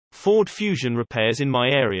Ford Fusion repairs in my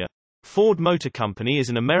area. Ford Motor Company is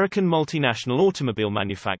an American multinational automobile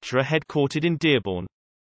manufacturer headquartered in Dearborn,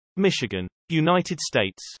 Michigan, United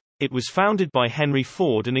States. It was founded by Henry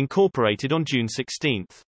Ford and incorporated on June 16,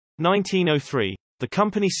 1903. The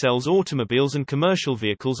company sells automobiles and commercial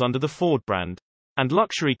vehicles under the Ford brand, and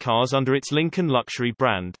luxury cars under its Lincoln Luxury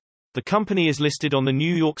brand. The company is listed on the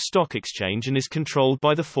New York Stock Exchange and is controlled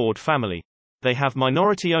by the Ford family. They have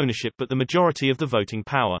minority ownership but the majority of the voting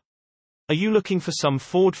power. Are you looking for some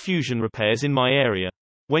Ford Fusion repairs in my area?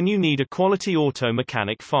 When you need a quality auto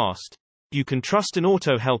mechanic fast, you can trust an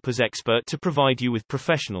auto helper's expert to provide you with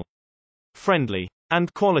professional, friendly,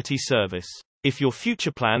 and quality service. If your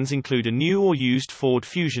future plans include a new or used Ford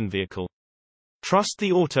Fusion vehicle, trust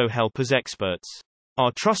the auto helper's experts.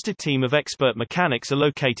 Our trusted team of expert mechanics are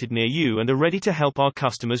located near you and are ready to help our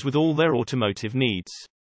customers with all their automotive needs.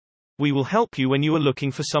 We will help you when you are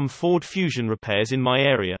looking for some Ford Fusion repairs in my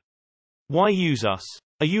area. Why use us?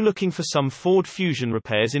 Are you looking for some Ford Fusion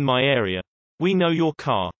repairs in my area? We know your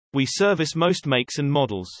car. We service most makes and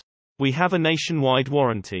models. We have a nationwide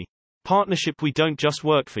warranty. Partnership. We don't just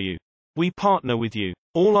work for you. We partner with you.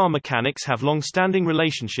 All our mechanics have long-standing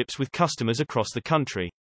relationships with customers across the country.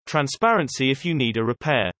 Transparency. If you need a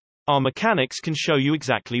repair, our mechanics can show you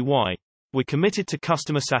exactly why. We're committed to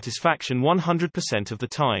customer satisfaction 100% of the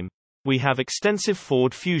time. We have extensive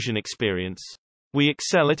Ford Fusion experience. We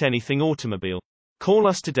excel at anything automobile. Call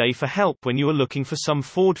us today for help when you are looking for some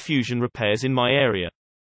Ford Fusion repairs in my area.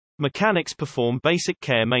 Mechanics perform basic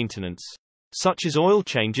care maintenance, such as oil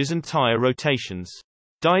changes and tire rotations,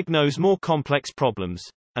 diagnose more complex problems,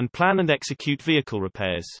 and plan and execute vehicle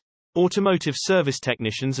repairs. Automotive service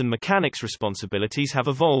technicians and mechanics' responsibilities have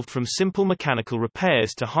evolved from simple mechanical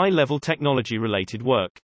repairs to high-level technology-related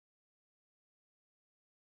work.